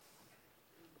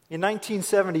In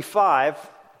 1975,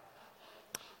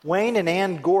 Wayne and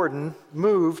Ann Gordon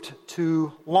moved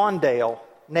to Lawndale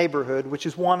neighborhood, which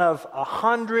is one of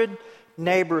 100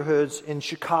 neighborhoods in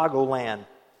Chicagoland.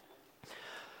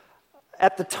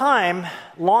 At the time,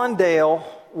 Lawndale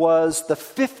was the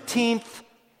 15th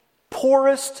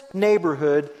poorest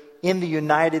neighborhood in the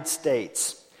United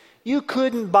States. You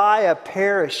couldn't buy a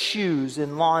pair of shoes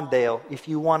in Lawndale if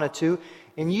you wanted to,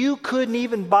 and you couldn't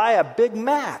even buy a Big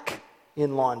Mac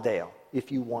in Lawndale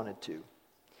if you wanted to.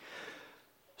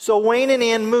 So Wayne and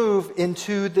Ann moved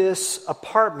into this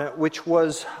apartment, which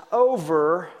was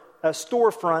over a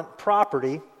storefront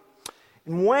property.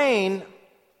 And Wayne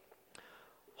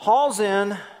hauls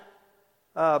in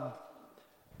a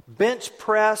bench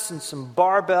press and some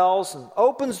barbells and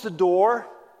opens the door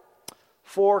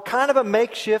for kind of a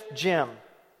makeshift gym.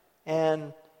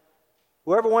 And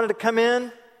whoever wanted to come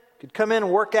in could come in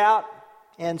and work out.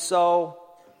 And so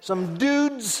some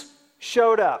dudes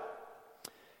showed up.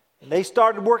 And they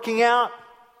started working out.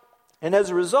 And as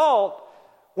a result,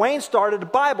 Wayne started a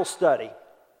Bible study.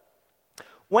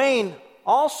 Wayne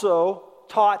also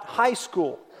taught high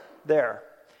school there.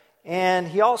 And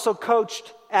he also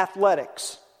coached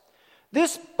athletics.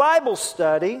 This Bible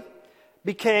study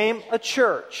became a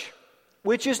church,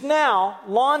 which is now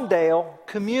Lawndale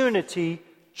Community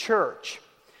Church.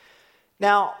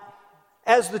 Now,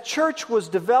 as the church was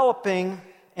developing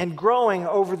and growing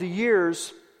over the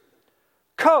years,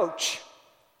 Coach,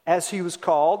 as he was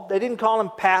called, they didn't call him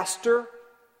Pastor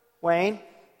Wayne,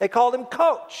 they called him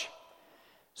Coach.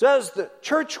 So as the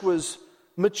church was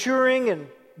maturing and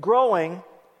growing,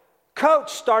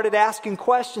 Coach started asking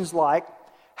questions like,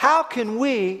 how can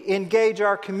we engage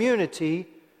our community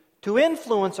to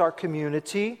influence our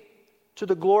community to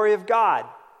the glory of God?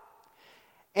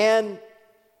 And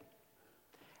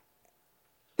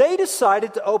they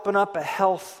decided to open up a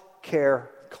health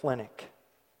care clinic,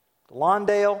 the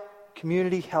Lawndale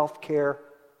Community Health Care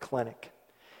Clinic.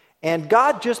 And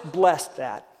God just blessed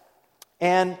that.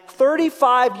 And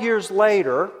 35 years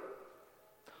later,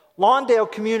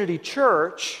 Lawndale Community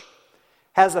Church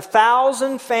has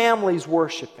 1,000 families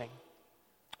worshiping.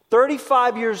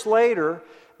 35 years later,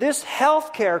 this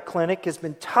health care clinic has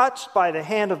been touched by the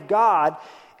hand of God,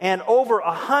 and over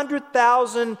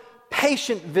 100,000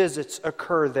 patient visits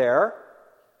occur there.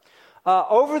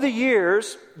 Over the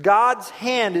years, God's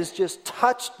hand has just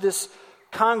touched this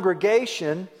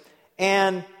congregation,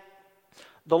 and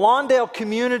the Lawndale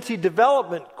Community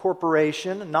Development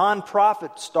Corporation, a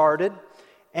nonprofit, started,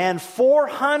 and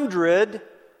 400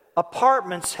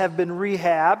 apartments have been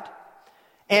rehabbed.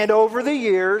 And over the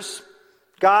years,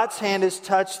 God's hand has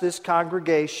touched this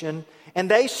congregation, and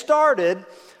they started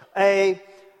a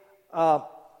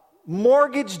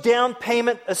mortgage down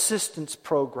payment assistance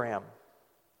program.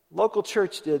 Local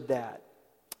church did that.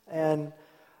 And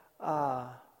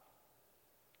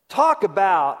talk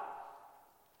about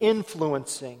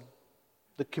influencing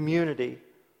the community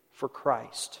for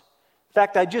Christ. In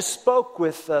fact, I just spoke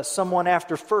with someone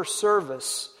after first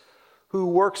service who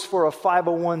works for a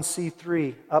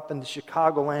 501c3 up in the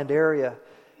Chicagoland area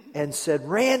and said,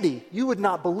 Randy, you would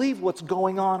not believe what's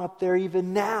going on up there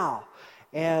even now.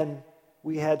 And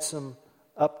we had some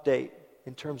update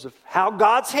in terms of how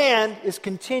God's hand is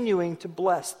continuing to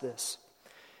bless this.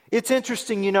 It's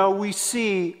interesting, we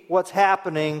see what's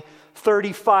happening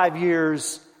 35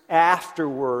 years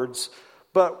afterwards,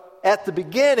 but at the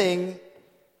beginning,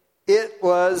 it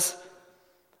was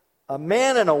a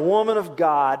man and a woman of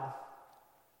God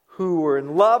who were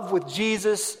in love with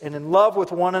Jesus and in love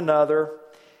with one another,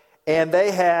 and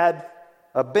they had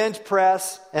a bench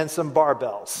press and some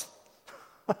barbells.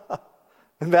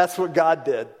 And that's what God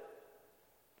did.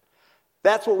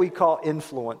 That's what we call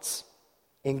influence.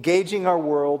 Engaging our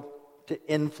world to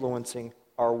influencing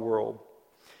our world.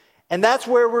 And that's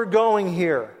where we're going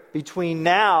here between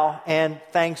now and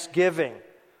Thanksgiving.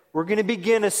 We're going to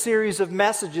begin a series of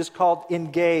messages called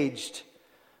Engaged.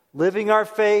 Living our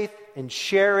faith and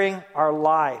sharing our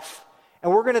life.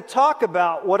 And we're going to talk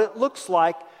about what it looks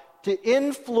like to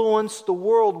influence the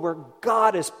world where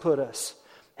God has put us.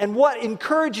 And what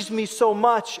encourages me so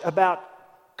much about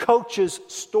Coach's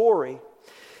story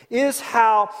is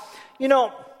how,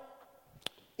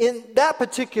 in that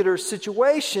particular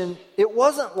situation, it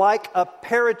wasn't like a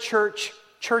parachurch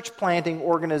church planting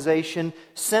organization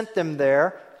sent them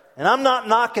there. And I'm not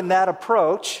knocking that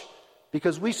approach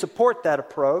because we support that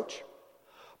approach.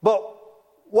 But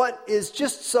what is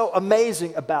just so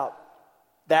amazing about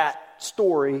that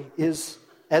story is,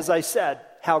 as I said,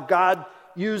 how God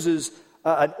uses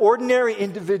an ordinary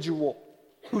individual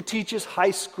who teaches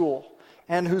high school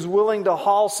and who's willing to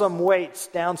haul some weights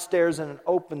downstairs in an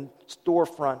open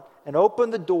storefront and open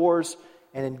the doors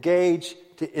and engage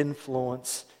to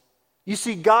influence. You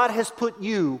see, God has put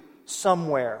you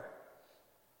somewhere.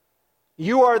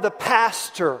 You are the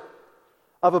pastor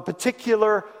of a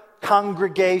particular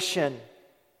congregation,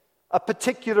 a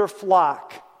particular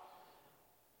flock.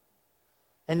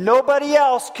 And nobody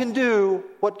else can do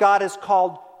what God has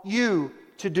called you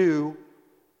to do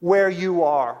where you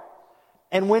are.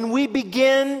 And when we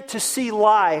begin to see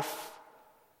life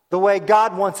the way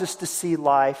God wants us to see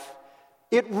life,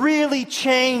 it really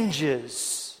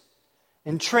changes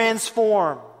and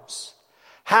transforms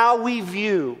how we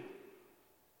view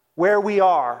where we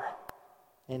are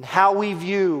and how we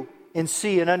view and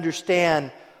see and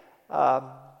understand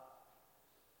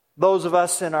those of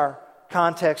us in our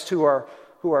context who are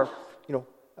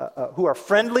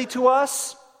friendly to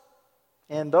us,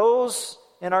 and those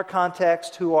in our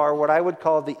context who are what I would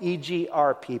call the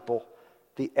EGR people,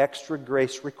 the extra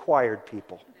grace required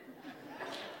people.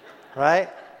 Right?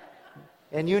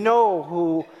 And you know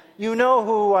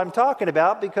who I'm talking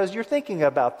about because you're thinking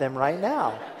about them right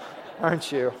now,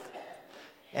 aren't you?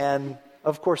 And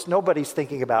of course, nobody's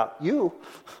thinking about you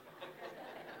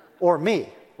or me,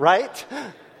 right?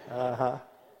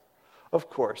 Of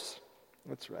course.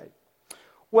 That's right.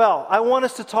 Well, I want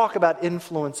us to talk about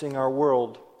influencing our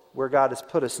world where God has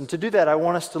put us. And to do that, I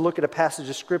want us to look at a passage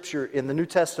of Scripture in the New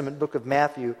Testament book of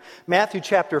Matthew. Matthew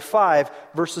chapter 5,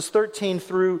 verses 13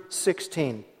 through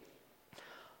 16.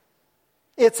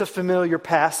 It's a familiar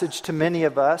passage to many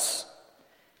of us,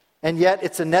 and yet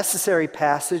it's a necessary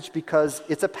passage because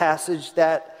it's a passage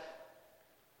that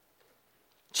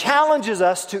challenges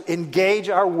us to engage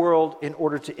our world in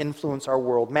order to influence our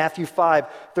world. Matthew 5,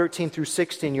 13 through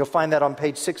 16. You'll find that on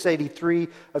page 683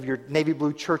 of your navy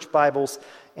blue church Bibles,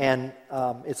 and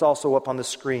it's also up on the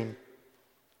screen.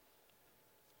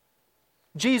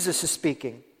 Jesus is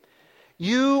speaking.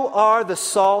 You are the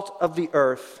salt of the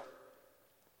earth.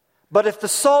 But if the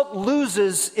salt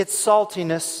loses its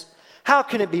saltiness, how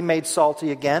can it be made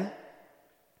salty again?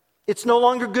 It's no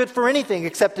longer good for anything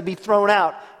except to be thrown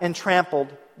out and trampled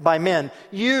by men.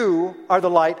 You are the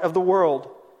light of the world.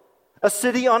 A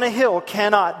city on a hill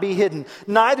cannot be hidden.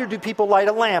 Neither do people light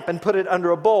a lamp and put it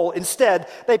under a bowl. Instead,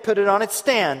 they put it on its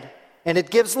stand, and it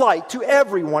gives light to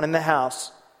everyone in the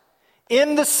house.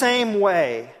 In the same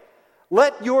way,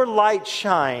 let your light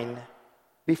shine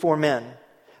before men,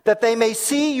 that they may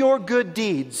see your good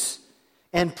deeds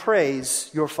and praise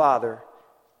your Father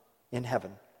in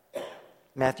heaven.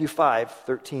 Matthew 5,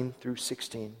 13 through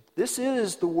 16. This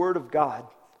is the Word of God.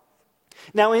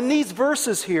 Now, in these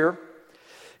verses here,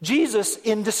 Jesus,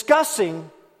 in discussing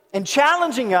and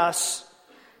challenging us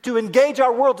to engage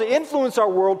our world, to influence our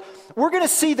world, we're going to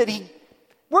see that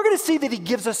he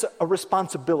gives us a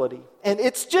responsibility. And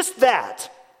it's just that.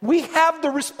 We have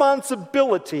the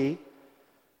responsibility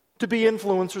to be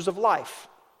influencers of life.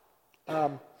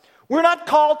 We're not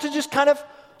called to just kind of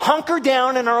hunker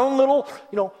down in our own little,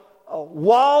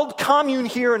 walled commune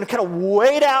here and kind of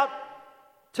wait out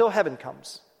till heaven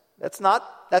comes. That's not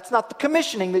the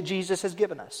commissioning that Jesus has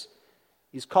given us.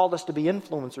 He's called us to be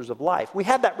influencers of life. We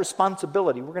have that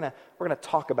responsibility. We're going to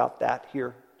talk about that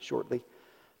here shortly.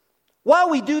 While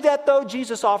we do that, though,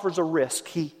 Jesus offers a risk.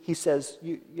 He says,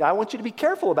 I want you to be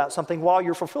careful about something while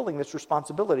you're fulfilling this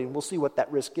responsibility, and we'll see what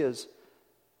that risk is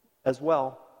as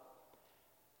well.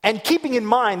 And keeping in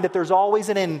mind that there's always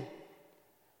an end.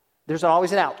 There's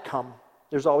always an outcome.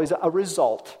 There's always a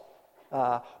result.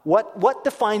 What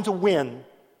defines a win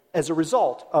as a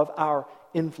result of our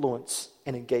influence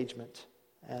and engagement?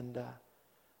 And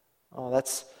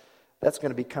that's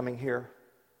going to be coming here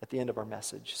at the end of our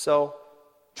message. So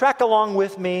track along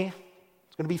with me.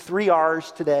 It's going to be 3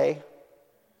 R's today.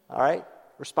 All right?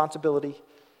 Responsibility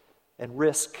and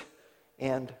risk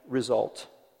and result.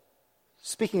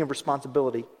 Speaking of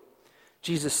responsibility,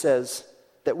 Jesus says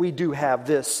that we do have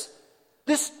this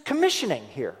commissioning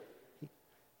here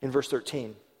in verse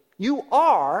 13. You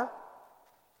are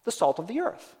the salt of the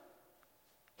earth.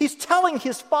 He's telling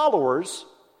his followers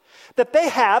that they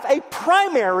have a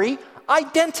primary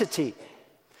identity,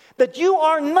 that you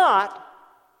are not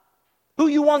who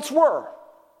you once were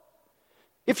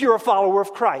if you're a follower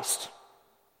of Christ.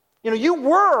 You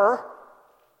were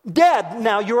dead,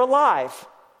 now you're alive.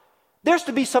 There's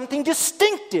to be something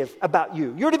distinctive about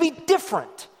you. You're to be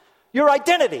different. Your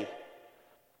identity.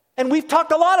 And we've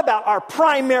talked a lot about our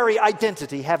primary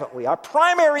identity, haven't we? Our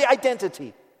primary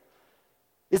identity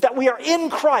is that we are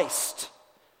in Christ.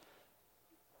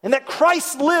 And that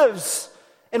Christ lives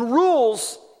and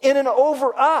rules in and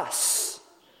over us.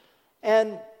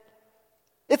 And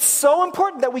it's so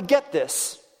important that we get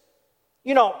this.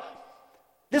 You know,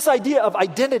 this idea of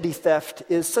identity theft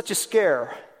is such a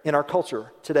scare in our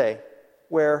culture today,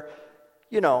 where,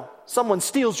 someone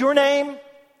steals your name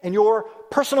and your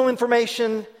personal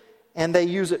information and they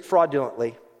use it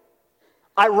fraudulently.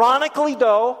 Ironically,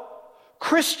 though,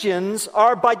 Christians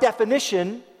are by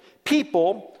definition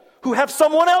people who have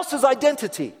someone else's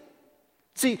identity.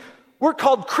 See, we're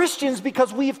called Christians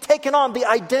because we've taken on the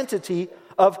identity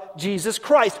of Jesus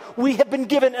Christ. We have been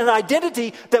given an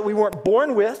identity that we weren't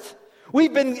born with.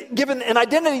 We've been given an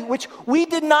identity which we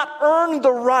did not earn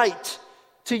the right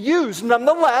to use.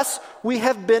 Nonetheless, we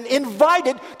have been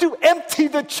invited to empty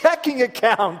the checking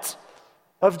account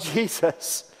of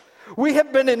Jesus. We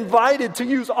have been invited to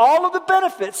use all of the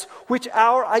benefits which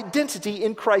our identity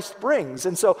in Christ brings.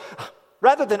 And so,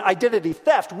 rather than identity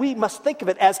theft, we must think of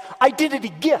it as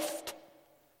identity gift.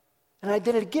 An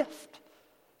identity gift.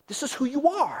 This is who you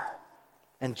are.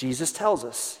 And Jesus tells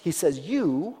us, he says,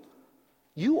 you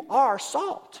are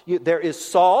salt. There is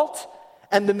salt,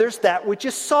 and then there's that which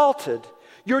is salted.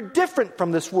 You're different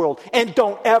from this world, and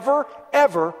don't ever,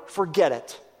 ever forget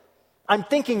it. I'm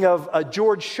thinking of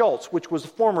George Shultz, which was the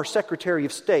former Secretary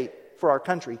of State for our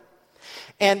country.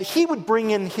 And he would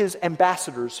bring in his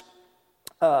ambassadors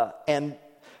and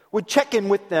would check in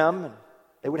with them, and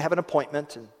they would have an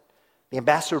appointment, and the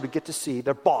ambassador would get to see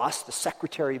their boss, the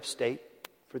Secretary of State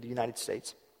for the United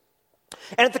States.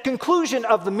 And at the conclusion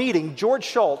of the meeting, George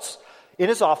Shultz in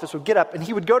his office would get up and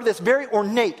he would go to this very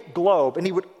ornate globe, and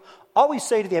he would always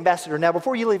say to the ambassador, "Now,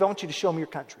 before you leave, I want you to show me your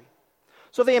country."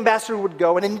 So the ambassador would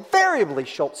go, and invariably,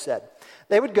 Shultz said,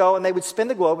 they would go and they would spin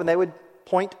the globe and they would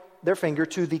point their finger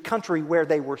to the country where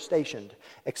they were stationed,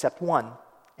 except one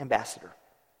ambassador.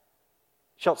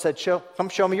 Shultz said, "Come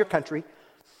show me your country."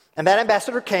 And that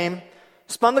ambassador came,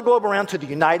 spun the globe around to the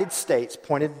United States,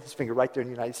 pointed his finger right there in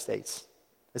the United States,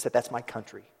 and said, "That's my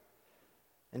country."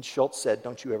 And Shultz said,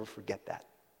 "Don't you ever forget that.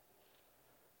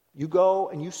 You go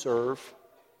and you serve,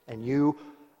 and you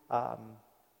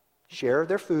share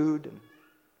their food and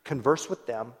converse with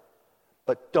them,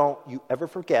 but don't you ever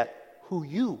forget who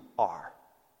you are,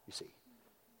 you see.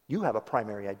 You have a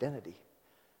primary identity."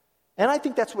 And I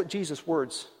think that's what Jesus'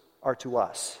 words are to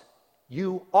us.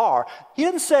 You are. He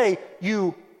didn't say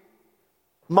you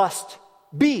must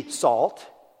be salt.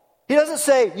 He doesn't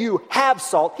say you have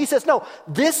salt. He says, no,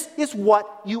 this is what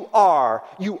you are.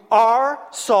 You are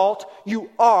salt. You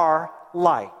are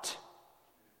light.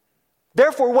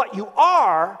 Therefore, what you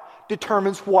are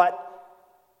determines what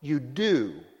you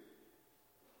do.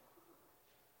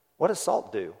 What does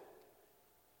salt do?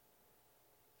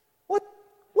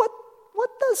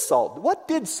 What does salt do? What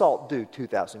did salt do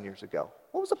 2,000 years ago?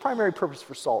 What was the primary purpose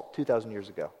for salt 2,000 years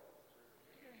ago?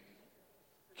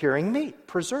 Curing meat,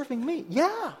 preserving meat.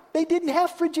 Yeah, they didn't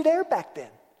have Frigidaire back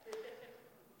then.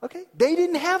 Okay, they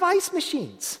didn't have ice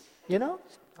machines,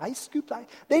 ice scooped ice.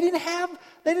 They didn't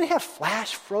have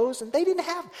flash frozen.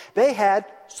 They had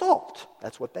salt.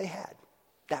 That's what they had.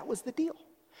 That was the deal.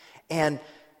 And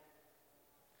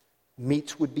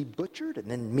meats would be butchered, and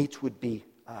then meats would be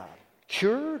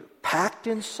cured, packed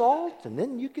in salt, and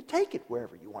then you could take it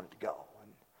wherever you wanted to go.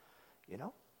 And,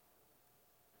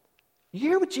 you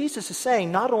hear what Jesus is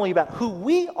saying, not only about who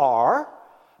we are,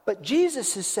 but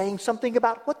Jesus is saying something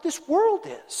about what this world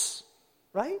is,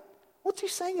 right? What's he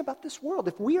saying about this world?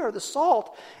 If we are the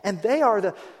salt and they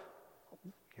are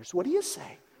here's what he is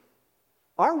saying.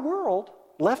 Our world,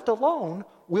 left alone,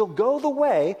 will go the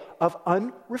way of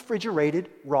unrefrigerated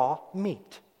raw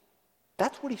meat.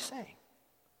 That's what he's saying.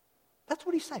 That's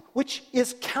what he's saying, which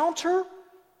is counter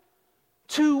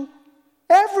to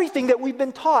everything that we've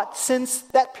been taught since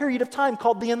that period of time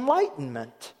called the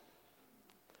Enlightenment,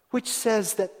 which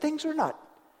says that things are not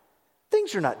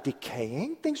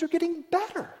decaying, things are getting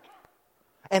better.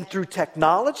 And through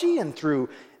technology and through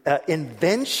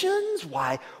inventions,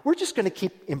 we're just going to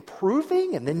keep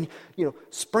improving, and then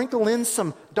sprinkle in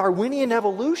some Darwinian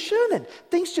evolution, and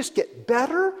things just get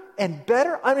better and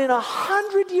better.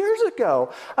 100 years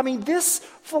ago, this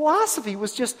philosophy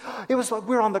was like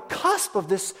we're on the cusp of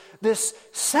this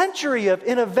century of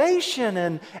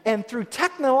innovation, and through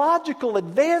technological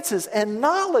advances and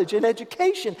knowledge and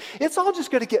education, it's all just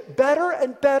going to get better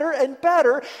and better and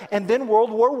better. And then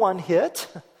World War I hit.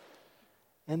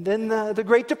 And then the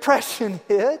Great Depression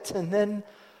hit, and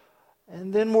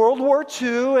then World War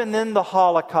II, and then the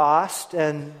Holocaust,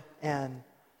 and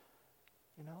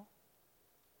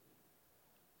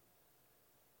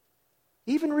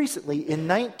even recently in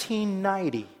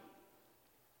 1990,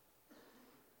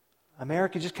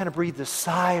 America just kind of breathed a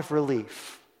sigh of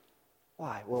relief.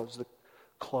 Why? Well, it was the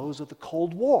close of the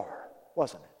Cold War,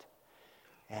 wasn't it?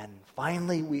 And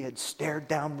finally, we had stared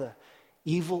down the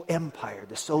evil empire,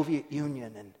 the Soviet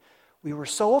Union, and we were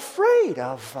so afraid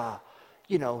of,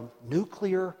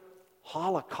 nuclear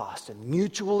holocaust and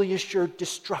mutually assured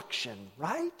destruction,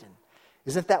 right? And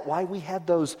isn't that why we had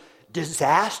those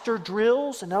disaster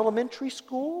drills in elementary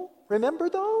school? Remember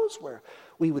those? Where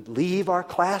we would leave our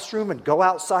classroom and go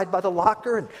outside by the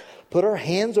locker and put our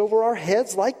hands over our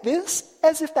heads like this,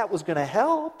 as if that was going to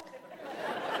help.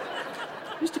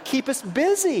 It used to keep us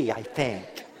busy, I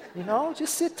think.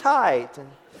 Just sit tight.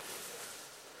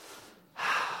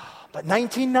 But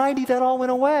 1990, that all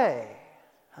went away.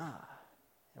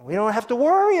 And we don't have to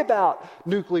worry about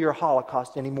nuclear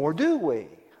holocaust anymore, do we?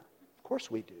 Of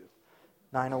course we do.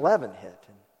 9/11 hit.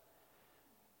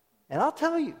 And I'll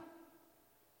tell you,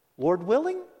 Lord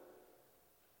willing,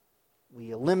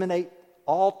 we eliminate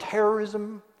all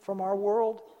terrorism from our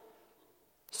world,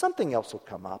 something else will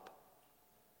come up.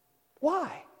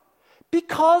 Why?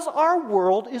 Because our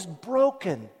world is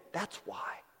broken. That's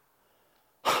why.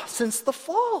 Since the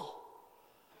fall,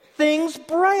 things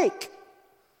break.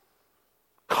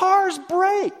 Cars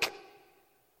break.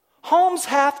 Homes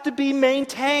have to be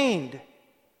maintained.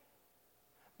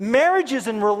 Marriages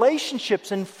and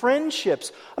relationships and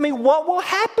friendships. What will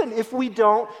happen if we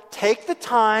don't take the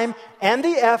time and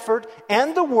the effort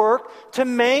and the work to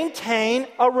maintain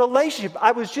a relationship?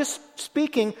 I was just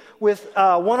speaking with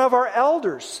one of our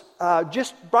elders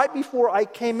just right before I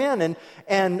came in,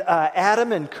 and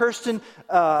Adam and Kirsten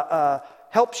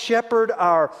helped shepherd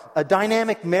our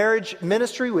dynamic marriage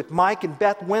ministry with Mike and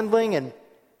Beth Wendling,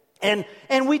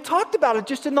 and we talked about it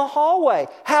just in the hallway,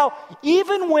 how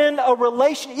even when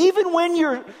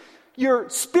you're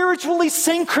spiritually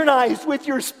synchronized with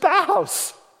your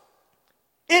spouse,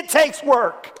 it takes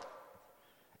work.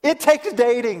 It takes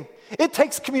dating. It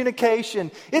takes communication.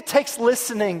 It takes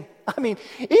listening. Even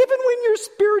when you're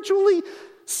spiritually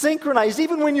synchronized,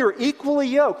 even when you're equally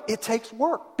yoked, it takes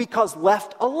work, because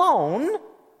left alone,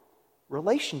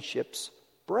 relationships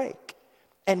break.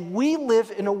 And we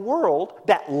live in a world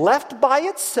that, left by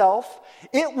itself,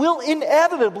 it will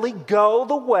inevitably go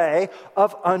the way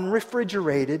of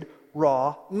unrefrigerated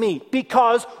raw meat.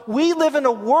 Because we live in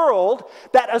a world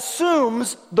that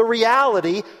assumes the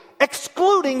reality,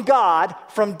 excluding God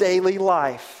from daily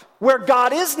life, where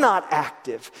God is not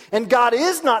active, and God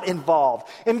is not involved,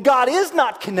 and God is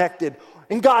not connected,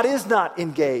 and God is not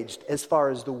engaged as far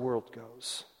as the world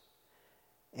goes.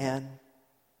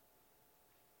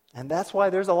 And that's why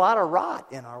there's a lot of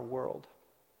rot in our world.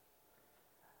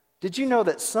 Did you know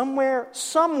that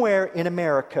somewhere in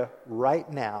America right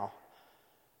now,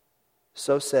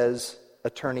 so says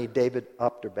attorney David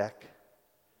Opterbeck,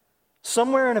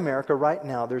 somewhere in America right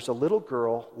now, there's a little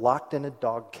girl locked in a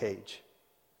dog cage.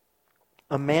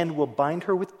 A man will bind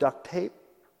her with duct tape.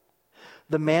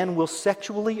 The man will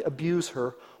sexually abuse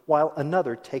her while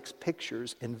another takes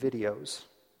pictures and videos.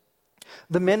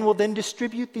 The men will then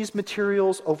distribute these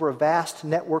materials over a vast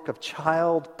network of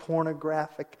child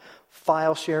pornographic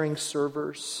file-sharing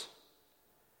servers.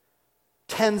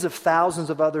 Tens of thousands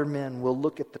of other men will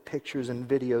look at the pictures and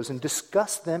videos and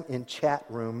discuss them in chat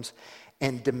rooms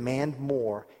and demand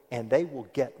more, and they will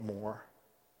get more,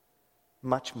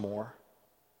 much more.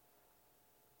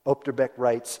 Opterbeck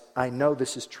writes, "I know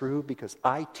this is true because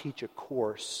I teach a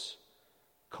course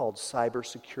called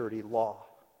Cybersecurity Law."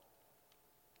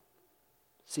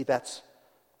 See, that's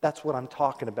what I'm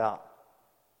talking about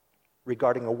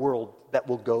regarding a world that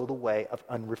will go the way of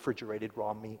unrefrigerated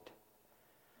raw meat.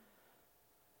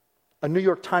 A New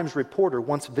York Times reporter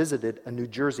once visited a New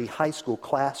Jersey high school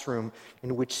classroom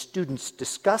in which students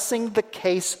discussing the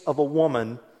case of a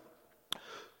woman,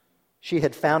 she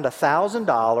had found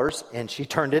 $1,000 and she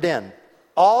turned it in.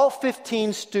 All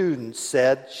 15 students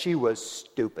said she was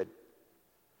stupid.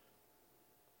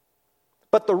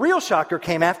 But the real shocker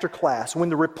came after class when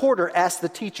the reporter asked the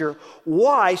teacher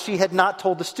why she had not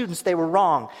told the students they were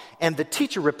wrong. And the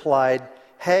teacher replied,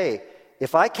 "Hey,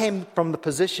 if I came from the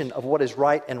position of what is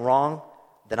right and wrong,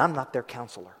 then I'm not their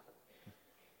counselor."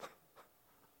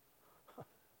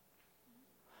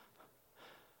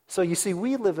 So you see,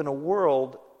 we live in a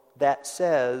world that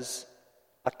says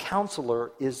a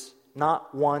counselor is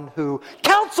not one who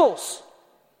counsels.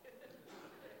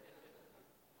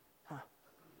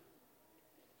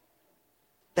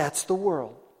 That's the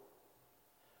world.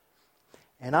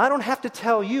 And I don't have to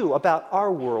tell you about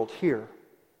our world here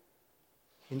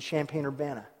in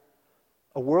Champaign-Urbana.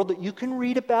 A world that you can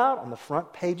read about on the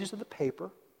front pages of the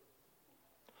paper.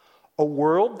 A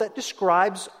world that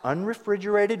describes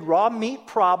unrefrigerated raw meat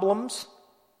problems.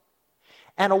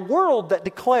 And a world that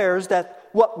declares that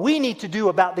what we need to do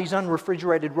about these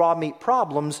unrefrigerated raw meat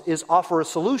problems is offer a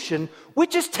solution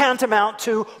which is tantamount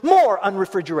to more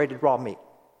unrefrigerated raw meat.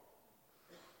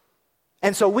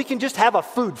 And so we can just have a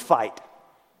food fight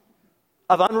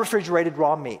of unrefrigerated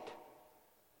raw meat.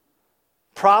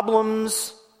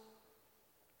 Problems,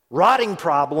 rotting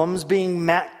problems being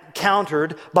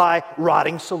countered by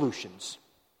rotting solutions.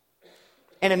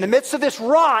 And in the midst of this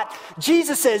rot,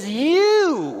 Jesus says,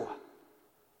 you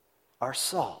are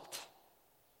salt.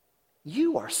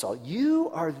 You are salt. You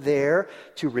are there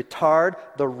to retard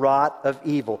the rot of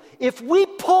evil. If we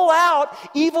pull out,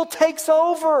 evil takes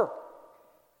over.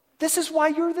 This is why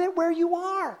you're there where you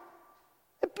are.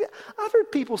 I've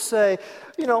heard people say,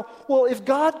 well, if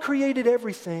God created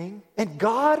everything and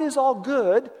God is all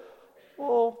good,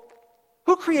 well,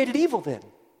 who created evil then?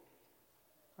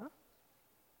 Huh?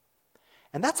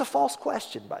 And that's a false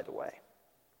question, by the way.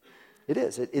 It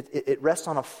is. It rests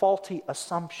on a faulty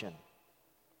assumption,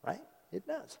 right? It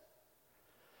does.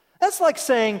 That's like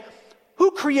saying,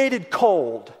 who created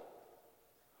cold?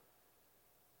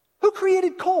 Who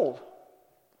created cold?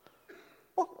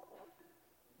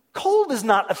 Cold is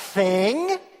not a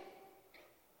thing.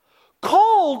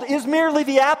 Cold is merely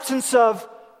the absence of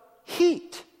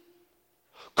heat.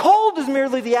 Cold is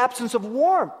merely the absence of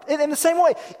warmth. In the same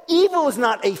way, evil is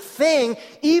not a thing.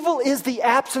 Evil is the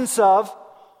absence of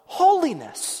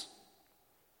holiness.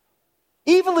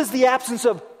 Evil is the absence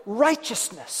of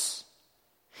righteousness.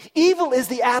 Evil is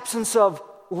the absence of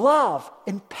love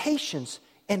and patience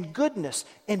and goodness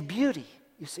and beauty,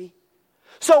 you see.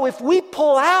 So if we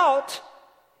pull out,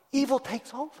 evil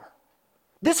takes over.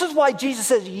 This is why Jesus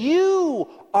says, you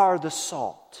are the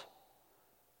salt.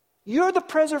 You're the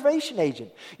preservation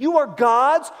agent. You are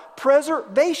God's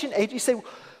preservation agent. You say,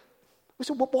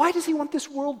 well, why does he want this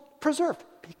world preserved?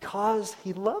 Because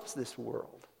he loves this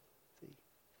world. See?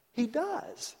 He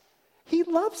does. He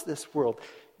loves this world.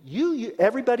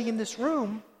 Everybody in this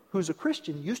room who's a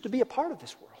Christian used to be a part of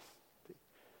this world.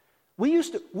 We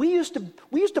used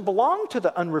to belong to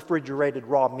the unrefrigerated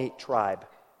raw meat tribe.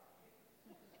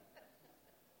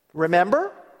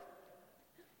 Remember?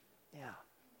 Yeah.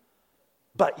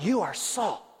 But you are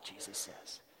salt, Jesus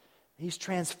says. He's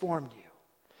transformed you.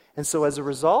 And so as a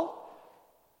result,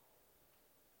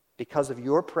 because of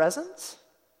your presence,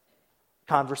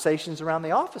 conversations around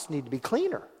the office need to be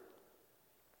cleaner.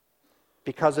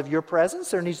 Because of your presence,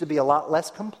 there needs to be a lot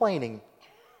less complaining.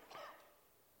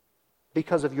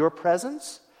 Because of your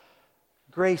presence,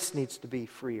 grace needs to be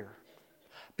freer.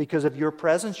 Because of your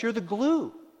presence, you're the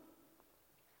glue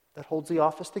that holds the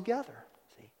office together.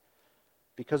 See?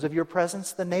 Because of your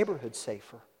presence, the neighborhood's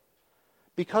safer.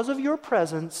 Because of your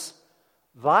presence,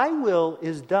 thy will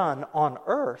is done on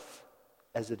earth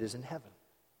as it is in heaven.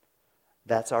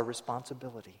 That's our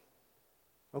responsibility.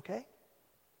 Okay?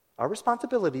 Our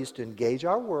responsibility is to engage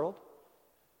our world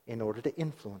in order to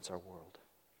influence our world.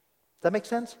 Does that make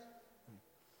sense?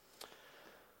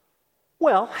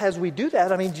 Well, as we do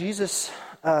that, Jesus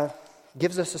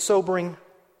gives us a sobering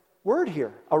word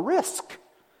here, a risk.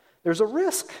 There's a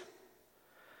risk.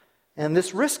 And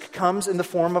this risk comes in the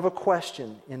form of a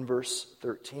question in verse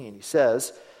 13. He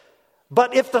says,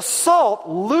 but if the salt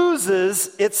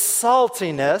loses its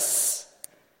saltiness,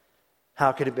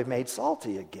 how could it be made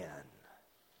salty again?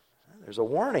 There's a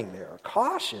warning there, a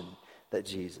caution that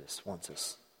Jesus wants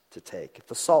us to take. If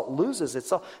the salt loses its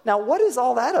salt. Now, what is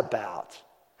all that about?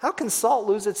 How can salt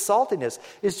lose its saltiness?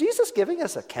 Is Jesus giving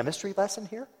us a chemistry lesson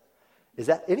here? Is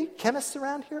that any chemists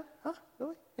around here? Huh?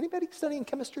 Really? Anybody studying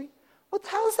chemistry?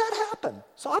 How does that happen?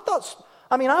 So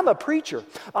I'm a preacher.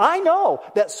 I know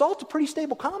that salt's a pretty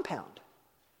stable compound.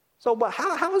 So but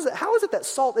how is it that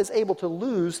salt is able to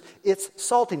lose its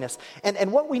saltiness?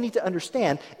 And what we need to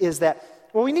understand is that,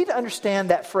 we need to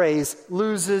understand that phrase,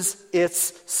 loses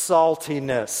its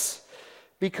saltiness.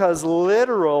 Because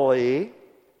literally,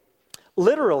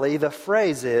 the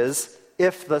phrase is,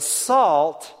 if the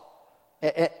salt,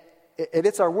 and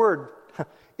it's our word,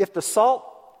 if the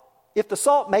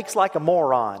salt makes like a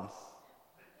moron.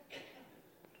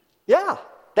 Yeah,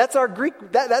 that's our Greek,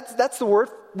 that's the word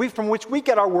from which we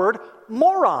get our word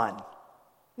moron.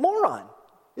 Moron.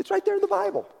 It's right there in the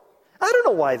Bible. I don't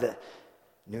know why the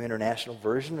New International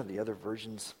Version or the other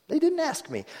versions, they didn't ask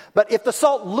me. But if the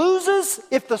salt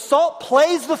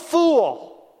plays the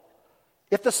fool,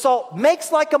 if the salt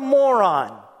makes like a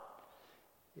moron,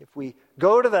 if we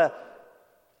go to the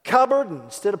cupboard and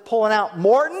instead of pulling out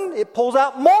Morton, it pulls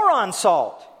out moron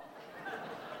salt.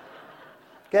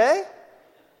 Okay?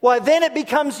 Well, then it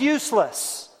becomes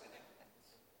useless.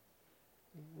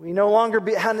 We no longer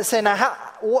have to say, now,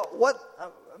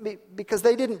 because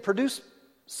they didn't produce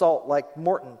salt like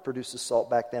Morton produces salt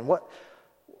back then.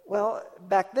 Well,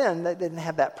 back then, they didn't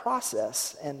have that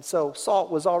process. And so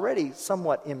salt was already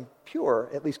somewhat impure,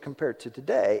 at least compared to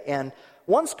today. And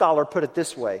one scholar put it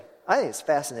this way. I think it's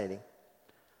fascinating.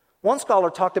 One scholar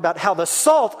talked about how the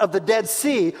salt of the Dead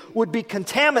Sea would be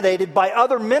contaminated by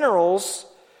other minerals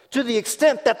to the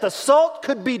extent that the salt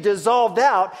could be dissolved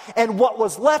out, and what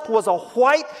was left was a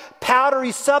white,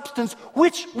 powdery substance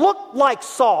which looked like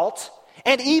salt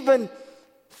and even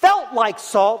felt like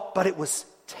salt, but it was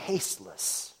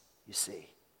tasteless, you see.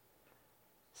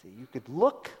 See, you could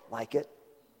look like it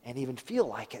and even feel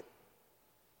like it,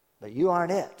 but you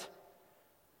aren't it.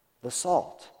 The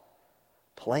salt,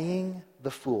 playing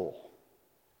the fool.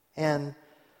 And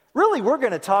really, we're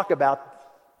going to talk about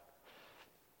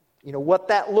what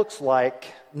that looks like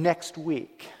next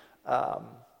week.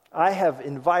 I have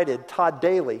invited Todd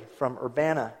Daly from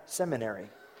Urbana Seminary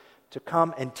to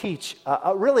come and teach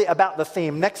really about the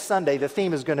theme. Next Sunday, the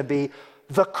theme is going to be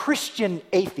the Christian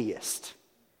atheist.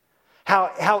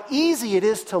 How easy it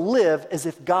is to live as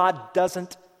if God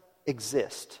doesn't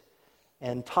exist.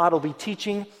 And Todd will be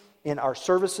teaching in our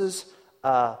services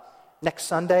next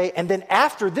Sunday. And then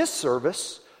after this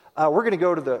service, we're going to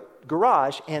go to the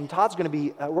garage, and Todd's going to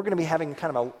be, we're going to be having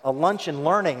kind of a lunch and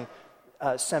learning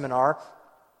seminar,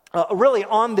 really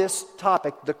on this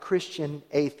topic, the Christian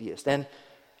atheist. And,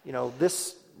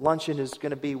 this luncheon is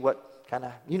going to be what kind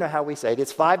of, how we say it,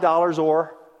 it's $5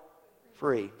 or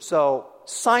free. So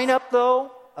sign up,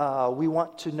 though. We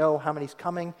want to know how many's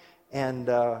coming, and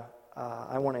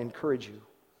I want to encourage you.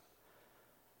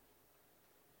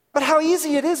 But how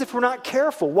easy it is if we're not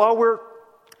careful while we're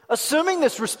assuming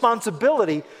this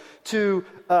responsibility to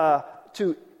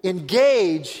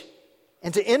engage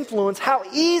and to influence, how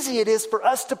easy it is for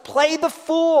us to play the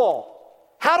fool.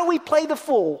 How do we play the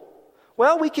fool?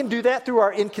 Well, we can do that through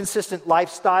our inconsistent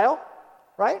lifestyle,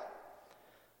 right?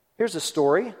 Here's a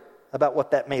story about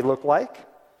what that may look like.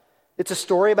 It's a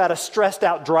story about a stressed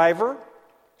out driver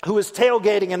who was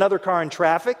tailgating another car in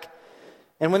traffic.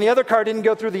 And when the other car didn't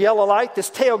go through the yellow light,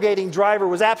 this tailgating driver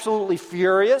was absolutely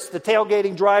furious. The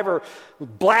tailgating driver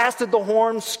blasted the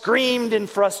horn, screamed in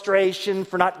frustration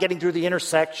for not getting through the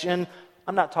intersection.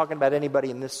 I'm not talking about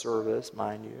anybody in this service,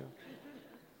 mind you.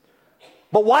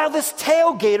 But while this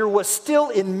tailgater was still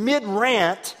in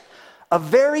mid-rant, a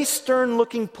very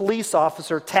stern-looking police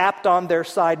officer tapped on their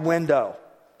side window.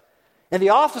 And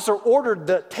the officer ordered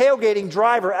the tailgating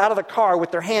driver out of the car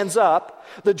with their hands up.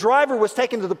 The driver was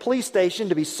taken to the police station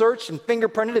to be searched and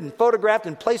fingerprinted and photographed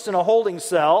and placed in a holding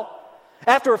cell.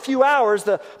 After a few hours,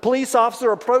 the police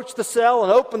officer approached the cell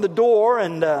and opened the door,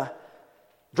 and the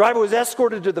driver was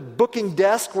escorted to the booking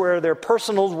desk where their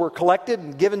personals were collected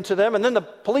and given to them. And then the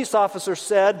police officer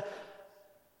said,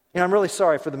 I'm really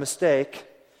sorry for the mistake.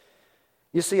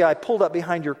 You see, I pulled up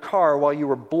behind your car while you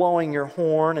were blowing your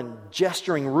horn and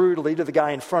gesturing rudely to the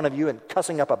guy in front of you and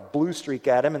cussing up a blue streak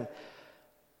at him. And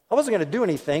I wasn't going to do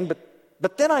anything,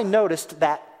 but then I noticed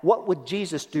that "What would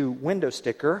Jesus do" window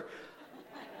sticker.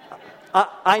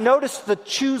 I noticed the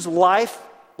 "Choose Life"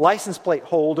 license plate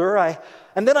holder.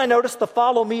 And then I noticed the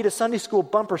 "Follow Me to Sunday School"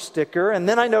 bumper sticker. And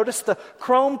then I noticed the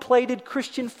chrome-plated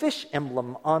Christian fish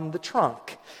emblem on the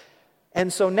trunk.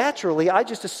 And so naturally, I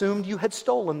just assumed you had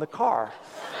stolen the car.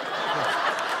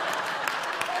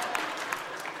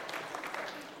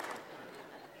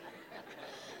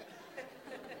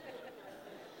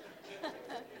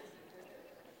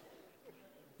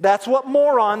 That's what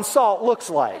moron salt looks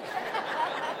like.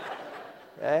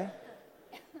 Okay?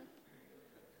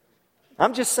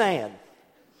 I'm just saying.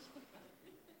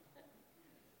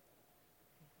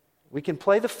 We can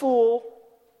play the fool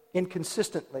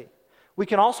inconsistently. We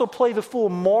can also play the fool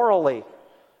morally.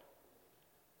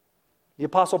 The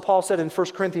Apostle Paul said in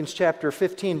 1 Corinthians chapter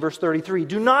 15, verse 33,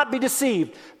 "Do not be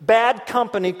deceived. Bad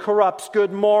company corrupts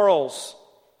good morals."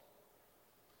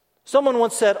 Someone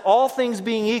once said, all things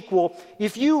being equal,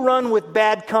 if you run with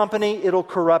bad company, it'll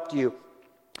corrupt you.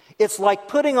 It's like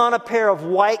putting on a pair of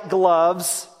white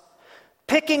gloves,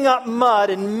 picking up mud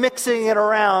and mixing it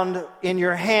around in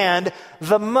your hand.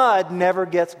 The mud never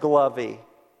gets glovey.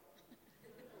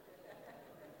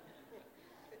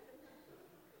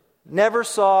 Never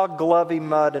saw glovey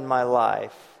mud in my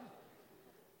life.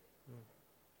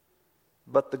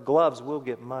 But the gloves will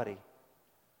get muddy.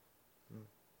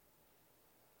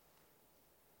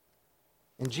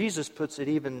 And Jesus puts it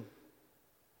even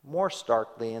more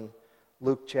starkly in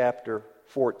Luke chapter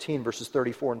 14, verses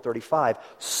 34 and 35.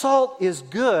 Salt is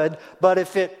good, but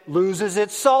if it loses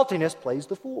its saltiness, plays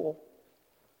the fool.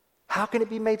 How can it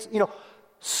be made?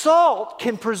 Salt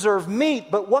can preserve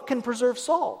meat, but what can preserve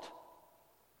salt?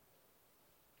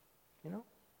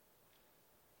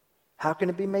 How can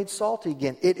it be made salty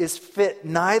again? It is fit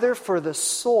neither for the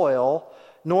soil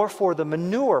nor for the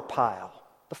manure pile,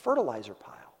 the fertilizer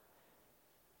pile.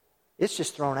 It's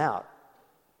just thrown out.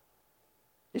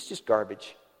 It's just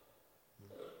garbage.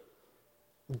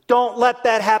 Don't let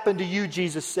that happen to you,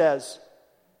 Jesus says.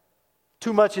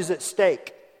 Too much is at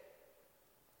stake.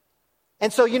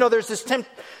 And so, there's this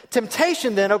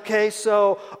temptation then, okay,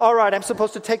 so, all right, I'm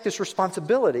supposed to take this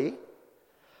responsibility,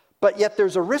 but yet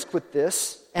there's a risk with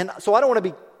this, and so I don't want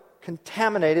to be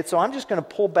contaminated, so I'm just going to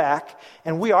pull back,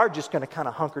 and we are just going to kind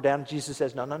of hunker down. And Jesus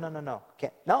says, no.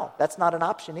 No, that's not an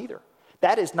option either.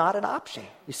 That is not an option.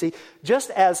 You see, just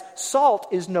as salt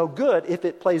is no good if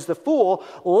it plays the fool,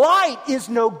 light is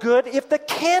no good if the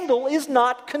candle is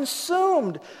not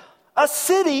consumed. A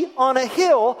city on a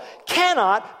hill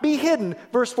cannot be hidden.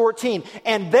 Verse 14.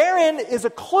 And therein is a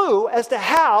clue as to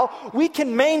how we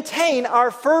can maintain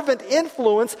our fervent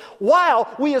influence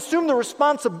while we assume the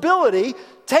responsibility,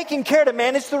 taking care to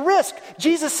manage the risk.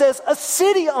 Jesus says, a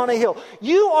city on a hill.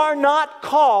 You are not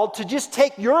called to just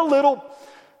take your little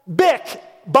Bic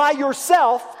by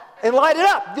yourself and light it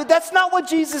up. That's not what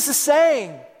Jesus is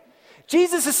saying.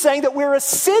 Jesus is saying that we're a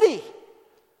city.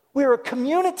 We're a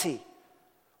community.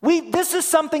 This is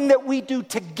something that we do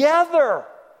together.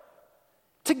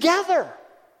 Together,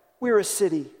 we're a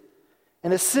city.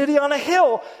 And a city on a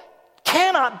hill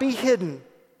cannot be hidden.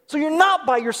 So you're not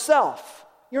by yourself.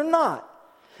 You're not.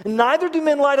 And neither do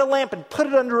men light a lamp and put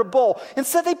it under a bowl.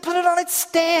 Instead, they put it on its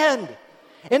stand.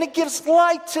 And it gives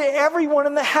light to everyone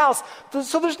in the house.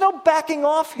 So there's no backing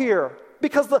off here.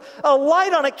 Because a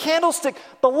light on a candlestick,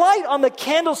 the light on the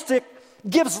candlestick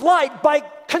gives light by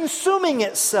consuming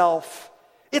itself.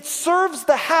 It serves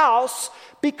the house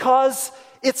because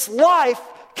its life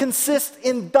consists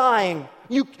in dying.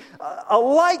 A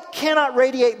light cannot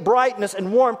radiate brightness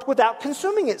and warmth without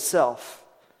consuming itself.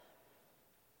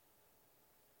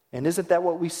 And isn't that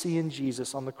what we see in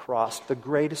Jesus on the cross, the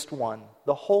greatest one,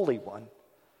 the holy one,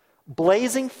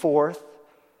 blazing forth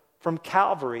from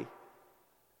Calvary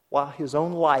while his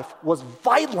own life was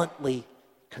violently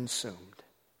consumed?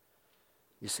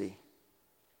 You see.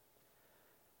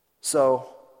 So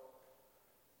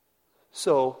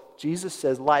Jesus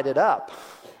says, light it up.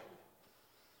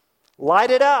 Light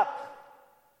it up.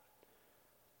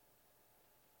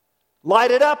 Light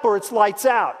it up or it's lights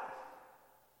out.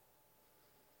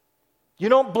 You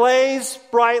don't blaze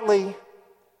brightly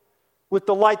with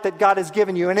the light that God has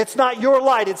given you. And it's not your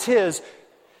light, it's His.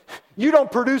 You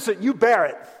don't produce it, you bear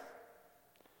it.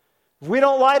 If we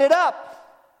don't light it up,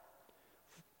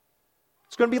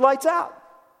 it's going to be lights out.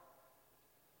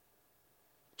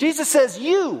 Jesus says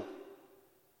you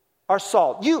are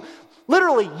salt.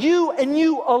 Literally, you and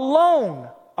you alone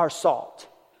are salt.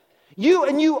 You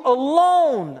and you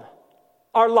alone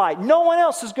are light. No one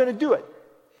else is going to do it.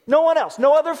 No one else.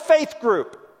 No other faith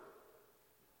group.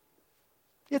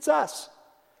 It's us,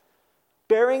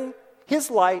 bearing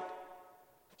His light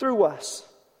through us.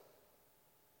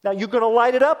 Now, you're going to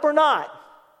light it up or not?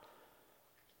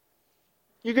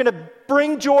 You're going to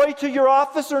bring joy to your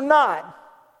office or not?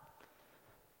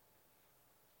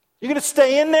 You're going to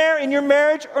stay in there in your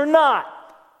marriage or not?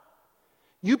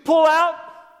 You pull out,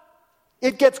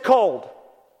 it gets cold.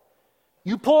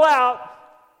 You pull out,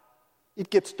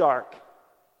 it gets dark.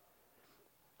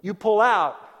 You pull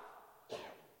out,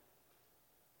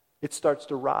 it starts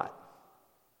to rot.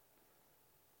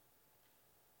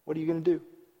 What are you going to do?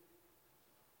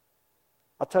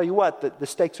 I'll tell you what, the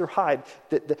stakes are high.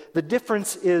 The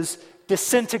difference is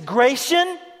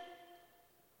disintegration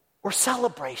or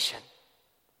celebration.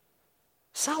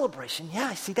 Celebration,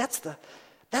 yeah, see, that's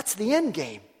the end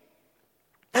game.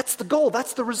 That's the goal,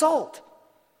 that's the result.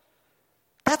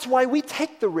 That's why we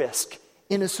take the risk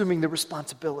in assuming the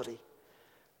responsibility.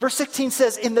 Verse 16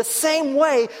 says, in the same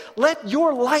way, let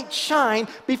your light shine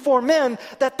before men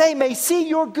that they may see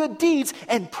your good deeds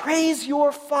and praise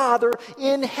your Father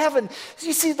in heaven. So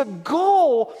you see, the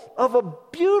goal of a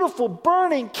beautiful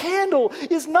burning candle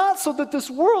is not so that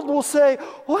this world will say,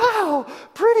 wow,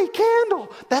 pretty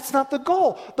candle. That's not the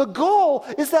goal. The goal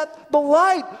is that the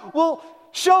light will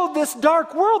show this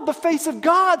dark world the face of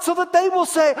God so that they will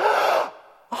say,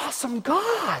 awesome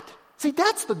God. See,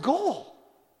 that's the goal.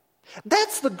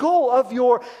 That's the goal of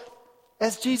your,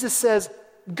 as Jesus says,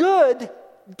 good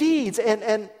deeds.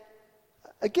 And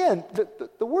again,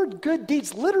 the word good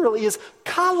deeds literally is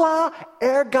kala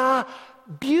erga,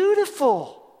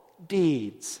 beautiful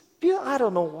deeds. I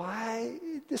don't know why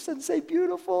it just doesn't say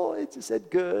beautiful. It just said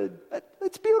good.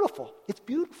 It's beautiful. It's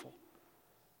beautiful.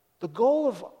 The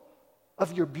goal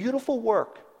of your beautiful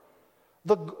work.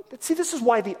 See, this is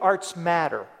why the arts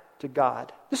matter. to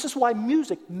God. This is why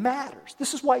music matters.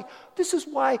 This is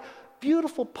why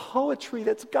beautiful poetry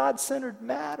that's God-centered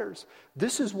matters.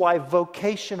 This is why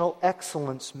vocational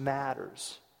excellence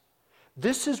matters.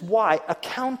 This is why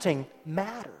accounting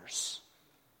matters.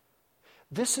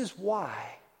 This is why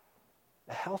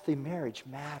a healthy marriage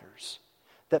matters.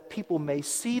 That people may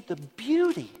see the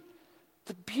beauty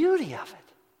of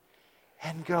it,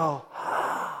 and go,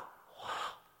 wow,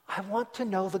 I want to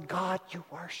know the God you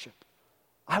worship.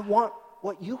 I want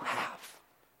what you have.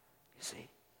 You see,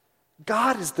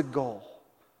 God is the goal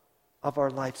of our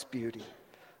life's beauty.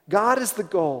 God is the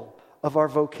goal of our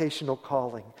vocational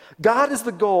calling. God is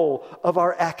the goal of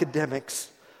our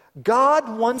academics. God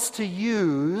wants to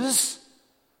use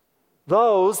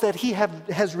those that He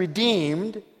has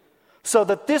redeemed so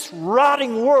that this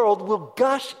rotting world will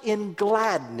gush in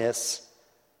gladness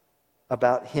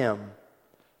about Him.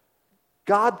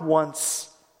 God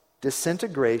wants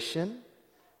disintegration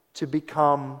to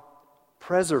become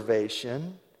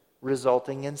preservation,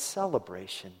 resulting in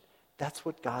celebration. That's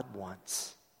what God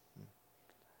wants.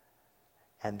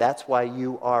 And that's why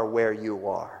you are where you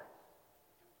are.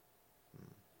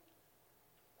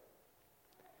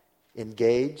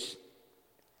 Engage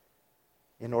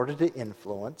in order to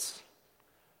influence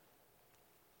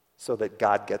so that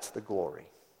God gets the glory.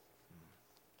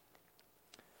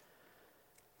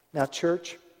 Now,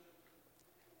 church,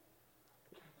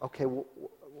 okay,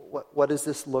 what does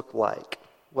this look like?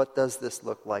 What does this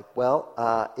look like? Well,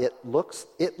 it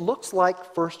looks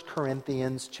like 1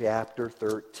 Corinthians chapter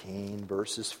 13,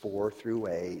 verses 4 through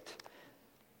 8.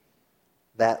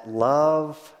 That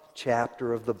love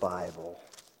chapter of the Bible.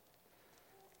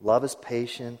 Love is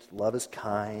patient, love is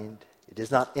kind. It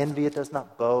does not envy, it does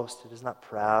not boast, it is not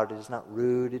proud, it is not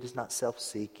rude, it is not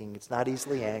self-seeking, it's not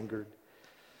easily angered.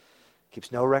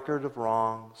 Keeps no record of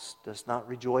wrongs, does not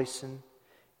rejoice in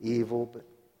evil, but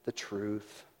the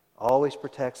truth. Always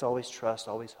protects, always trusts,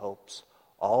 always hopes,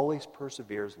 always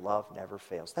perseveres. Love never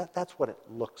fails. That's what it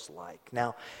looks like.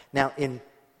 Now in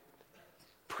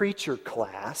preacher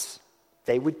class,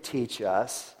 they would teach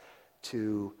us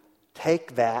to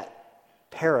take that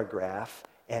paragraph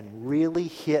and really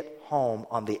hit home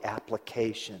on the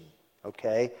application,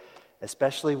 okay?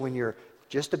 Especially when you're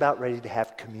just about ready to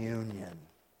have communion.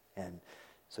 And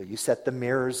so you set the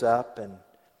mirrors up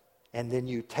and then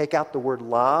you take out the word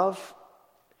love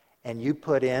and you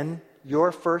put in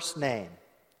your first name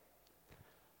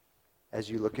as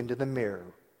you look into the mirror.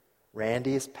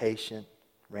 Randy is patient.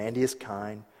 Randy is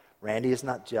kind. Randy is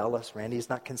not jealous. Randy is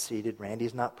not conceited. Randy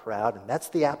is not proud. And that's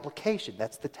the application.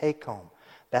 That's the take home.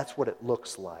 That's what it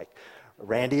looks like.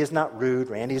 Randy is not rude.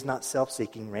 Randy is not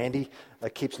self-seeking. Randy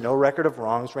keeps no record of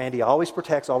wrongs. Randy always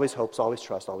protects, always hopes, always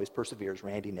trusts, always perseveres.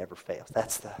 Randy never fails.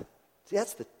 That's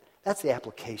the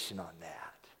application on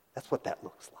that. That's what that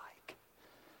looks like.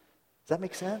 Does that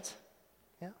make sense?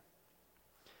 Yeah?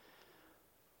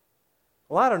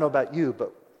 Well, I don't know about you,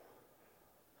 but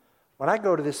when I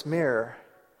go to this mirror,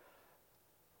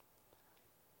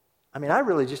 I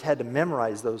really just had to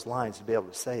memorize those lines to be able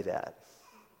to say that.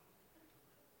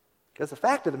 Because the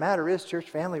fact of the matter is, church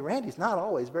family, Randy's not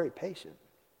always very patient.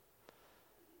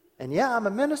 And yeah, I'm a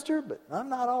minister, but I'm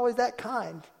not always that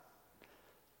kind.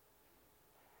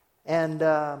 And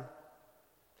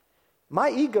my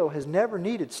ego has never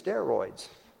needed steroids.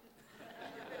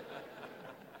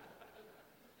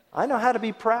 I know how to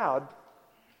be proud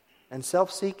and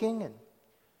self-seeking, and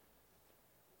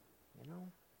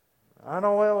I don't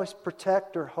always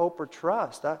protect or hope or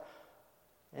trust.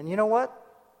 And you know what?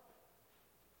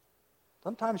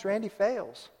 Sometimes Randy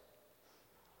fails.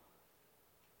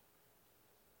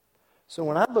 So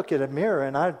when I look at a mirror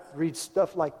and I read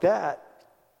stuff like that,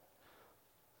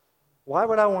 why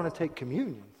would I want to take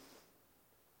communion?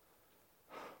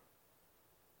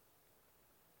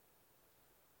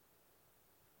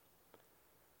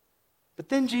 But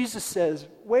then Jesus says,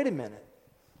 wait a minute.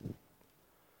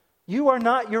 You are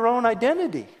not your own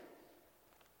identity.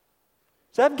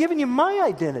 So I've given you my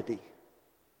identity.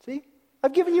 See?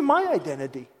 I've given you my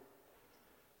identity.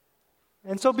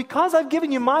 And so because I've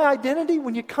given you my identity,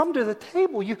 when you come to the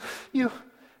table, you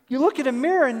look at a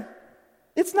mirror and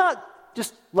it's not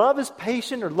just love is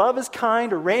patient or love is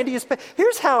kind or Randy is patient.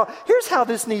 Here's how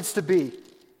this needs to be.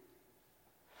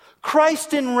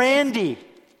 Christ in Randy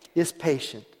is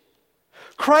patient.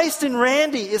 Christ in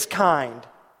Randy is kind.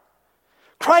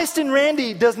 Christ in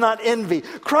Randy does not envy.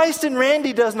 Christ in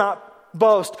Randy does not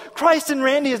boast. Christ in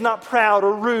Randy is not proud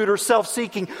or rude or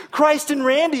self-seeking. Christ in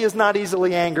Randy is not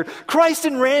easily angered. Christ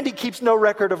in Randy keeps no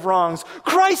record of wrongs.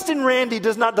 Christ in Randy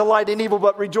does not delight in evil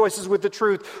but rejoices with the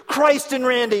truth. Christ in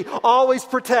Randy always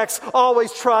protects,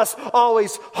 always trusts,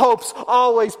 always hopes,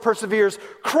 always perseveres.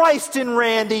 Christ in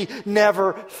Randy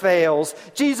never fails.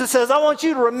 Jesus says, I want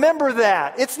you to remember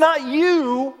that. It's not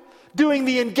you doing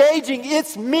the engaging.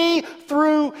 It's me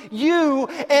through you.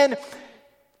 And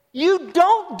you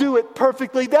don't do it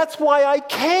perfectly. That's why I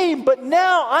came. But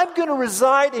now I'm going to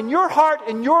reside in your heart,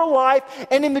 in your life,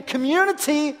 and in the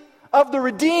community of the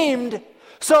redeemed,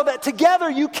 so that together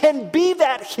you can be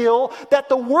that hill that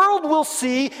the world will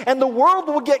see and the world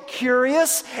will get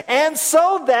curious, and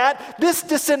so that this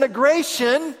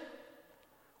disintegration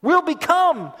will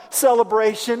become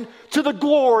celebration to the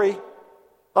glory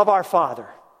of our Father.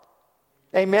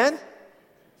 Amen?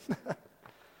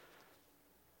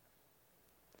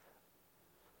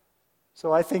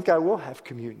 So I think I will have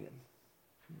communion.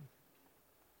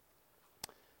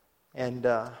 And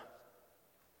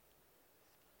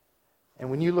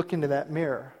when you look into that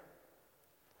mirror,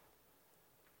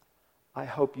 I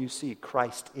hope you see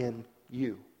Christ in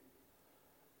you,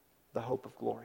 the hope of glory.